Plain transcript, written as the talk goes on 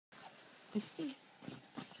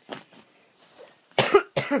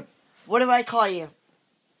What do I call you?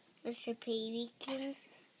 Mr. Babykins.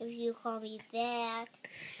 If you call me that,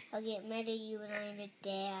 I'll get mad at you and I'm a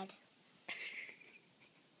dad.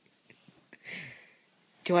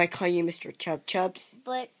 Do I call you Mr. Chub Chubs?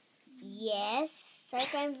 But yes,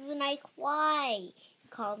 sometimes when I cry,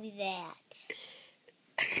 call me that.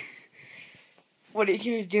 What are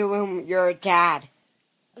you going to do when you're a dad?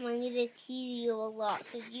 I'm going to tease you a lot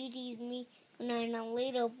because you tease me when I'm a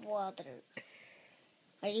little brother.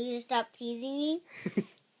 Are you going to stop teasing me?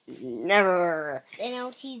 Never. Then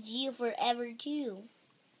I'll tease you forever too.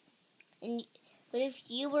 But if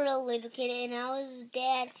you were a little kid and I was a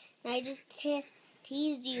dad and I just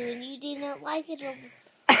teased you and you didn't like it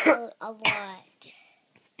a lot.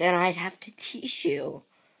 Then I'd have to tease you.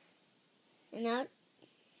 No,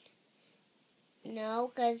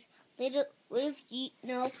 because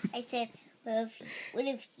I said, what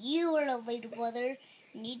if you were a little brother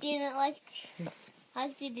and you didn't like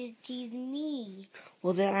to tease me?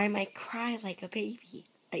 Well, then I might cry like a baby,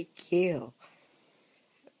 like you.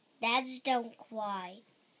 Dads don't cry.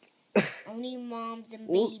 Only moms and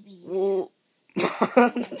babies. Well,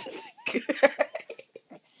 moms.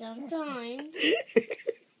 Sometimes.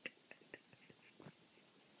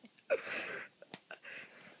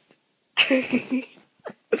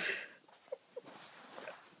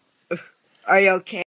 Are you okay?